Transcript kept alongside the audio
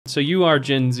So you are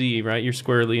Gen Z, right? You're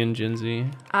squarely in Gen Z.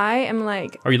 I am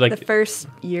like, Are you like the first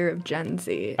year of Gen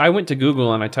Z. I went to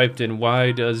Google and I typed in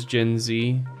why does Gen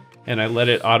Z, and I let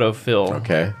it autofill.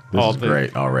 Okay, this is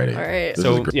great already. All right.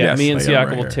 So yeah, yes, me and I got 'em Siaka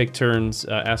right will here. take turns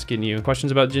asking you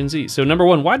questions about Gen Z. So number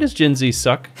one, why does Gen Z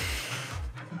suck?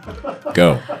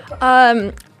 Go.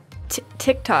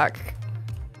 TikTok.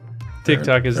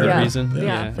 TikTok is the Yeah. reason.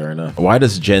 Yeah. Fair enough. Why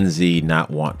does Gen Z not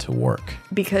want to work?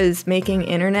 Because making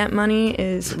internet money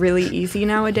is really easy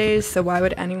nowadays, so why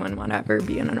would anyone want to ever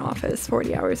be in an office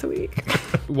 40 hours a week?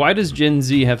 Why does Gen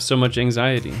Z have so much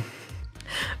anxiety?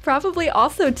 Probably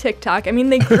also TikTok. I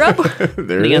mean, they grew up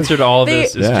The answer to all of they,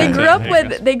 this is they Gen grew Z. up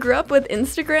with they grew up with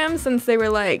Instagram since they were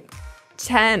like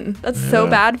 10. That's so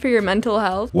bad for your mental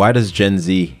health. Why does Gen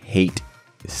Z hate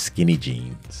skinny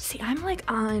jeans? See, I'm like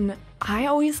I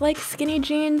always like skinny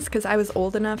jeans because I was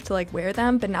old enough to like wear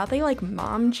them, but now they like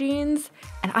mom jeans,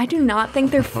 and I do not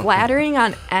think they're flattering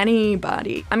on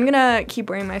anybody. I'm gonna keep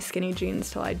wearing my skinny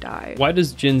jeans till I die. Why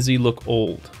does Gen Z look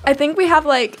old? I think we have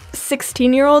like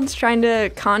 16-year-olds trying to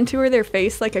contour their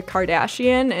face like a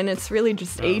Kardashian, and it's really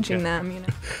just aging them, you know.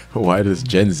 Why does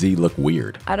Gen Z look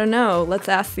weird? I don't know. Let's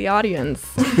ask the audience.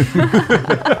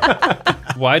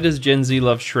 Why does Gen Z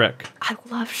love Shrek? I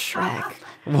love Shrek.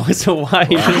 So why?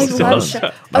 I so love fun.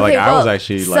 Shrek. Like, Okay, I was well,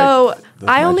 actually, like, so that's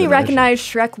I my only generation. recognize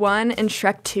Shrek 1 and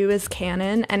Shrek 2 as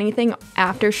canon. Anything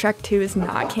after Shrek 2 is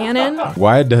not canon.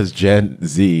 Why does Gen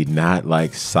Z not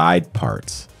like side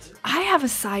parts? I have a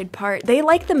side part. They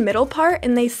like the middle part,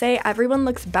 and they say everyone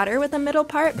looks better with a middle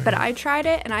part, but I tried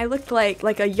it, and I looked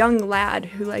like a young lad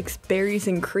who likes berries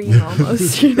and cream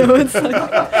almost. You know, it's like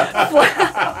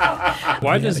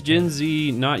Why does Gen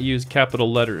Z not use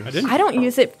capital letters? I don't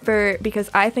use it because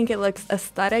I think it looks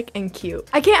aesthetic and cute.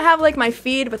 I can't have like my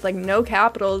feed with like no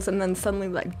capitals and then suddenly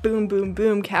like boom, boom,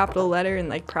 boom, capital letter and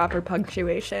like proper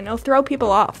punctuation. It'll throw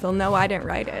people off. They'll know I didn't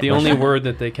write it. The only word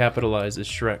that they capitalize is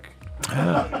Shrek.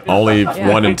 Only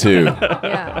 1 and 2.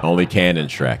 Yeah. Only canon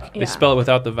Shrek. They spell it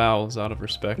without the vowels out of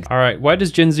respect. All right, why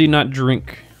does Gen Z not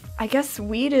drink? I guess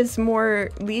weed is more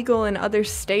legal in other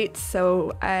states,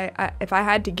 so if I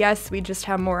had to guess, we just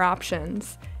have more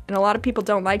options. And a lot of people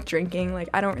don't like drinking. Like,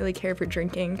 I don't really care for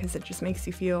drinking because it just makes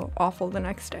you feel awful the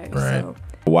next day. Right. So.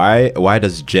 Why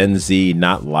does Gen Z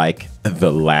not like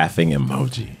the laughing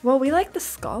emoji? Well, we like the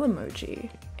skull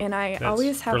emoji. And I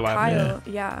always have for laughing. Kyle.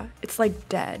 Yeah. It's like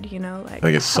dead, you know? Like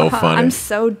it's so funny. I'm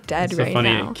so dead It's so right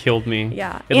funny, now. it killed me.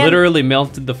 Yeah. It And- literally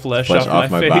melted the flesh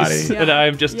off my face, body. and Yeah.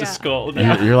 I'm just Yeah. a skull.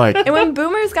 And you're like, And when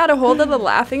boomers got a hold of the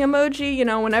laughing emoji, you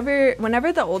know,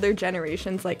 whenever the older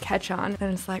generations like catch on,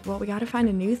 and it's like, well, we got to find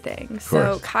a new thing.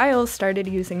 So course. Kyle started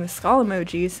using the skull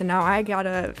emoji, so now I got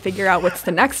to figure out what's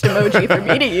the next emoji for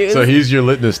me to use. so he's your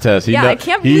litmus test. yeah, I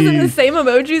can't be using the same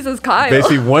emojis as Kyle.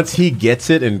 Basically, once he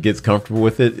gets it and gets comfortable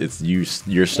with it, it's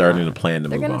you're starting to plan to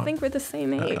They're move gonna on. think we're the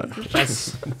same age.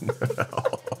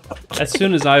 As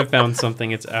soon as I've found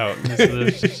something, it's out.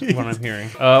 This is what I'm hearing.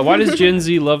 Why does Gen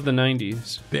Z love the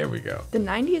 90s? There we go. The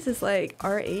 90s is like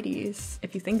our 80s,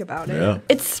 if you think about it. Yeah.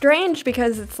 It's strange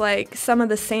because it's like some of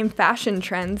the same fashion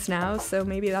trends now, so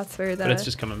maybe that's where But it's the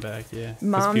just coming back, yeah. 'Cause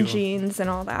mom people- jeans and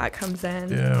all that comes in.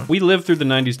 Yeah. We lived through the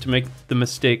 90s to make the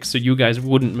mistakes so you guys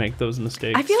wouldn't make those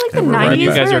mistakes. I feel like the And we're right 90s back.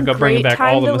 You guys were are a bringing great back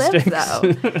time all the to live, mistakes.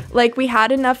 though. Like, we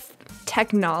had enough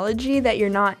technology that you're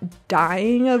not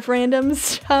dying of random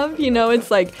stuff. You know, it's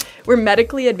like we're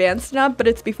medically advanced enough, but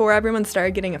it's before everyone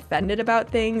started getting offended about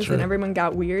things True. and everyone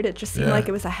got weird. It just seemed Yeah. like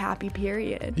it was a happy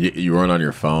period. You weren't on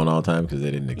your phone all the time because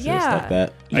they didn't exist Yeah. like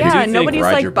that. I do Yeah, think nobody's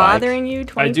ride like your bike. bothering you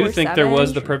 24/7. I do think there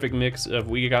was the perfect mix of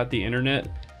we got the internet,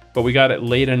 but we got it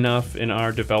late enough in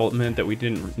our development that we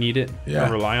didn't need it Yeah.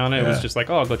 or rely on it. It was Yeah. just like,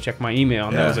 oh, I'll go check my email.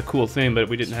 And Yeah. that was a cool thing, but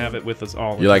we didn't have it with us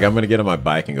all. You're like, I'm gonna get on my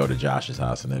bike and go to Josh's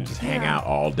house and then just hang Yeah. out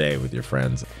all day with your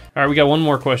friends. All right, we got one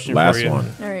more question Last for you.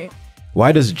 one. All right.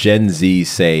 Why does Gen Z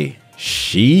say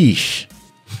sheesh?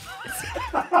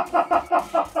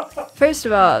 First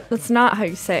of all, that's not how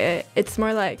you say it. It's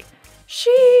more like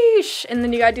sheesh, and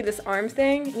then you gotta do this arm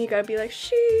thing, and you gotta be like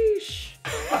sheesh.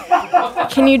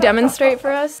 Can you demonstrate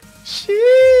for us?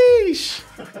 Sheesh.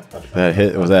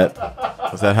 Was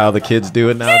that how the kids do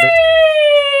it nowadays?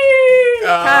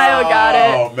 Kyle got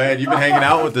it. Oh man, you've been hanging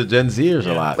out with the Gen Zers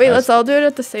a lot. Wait, let's all do it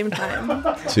at the same time.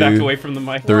 Two, Back away from the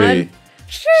mic. 3.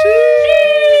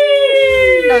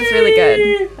 That was really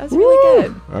good. That was really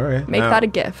good. All right. Make that a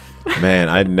GIF. Man,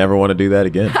 I never want to do that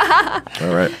again.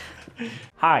 All right.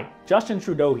 Hi, Justin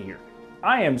Trudeau here.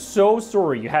 I am so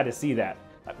sorry you had to see that.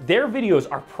 Their videos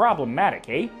are problematic,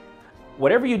 eh?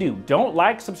 Whatever you do, don't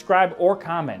like, subscribe, or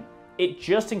comment. It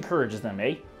just encourages them,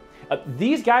 eh?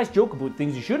 These guys joke about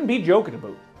things you shouldn't be joking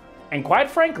about. And quite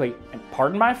frankly, and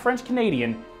pardon my French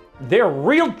Canadian, they're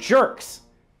real jerks.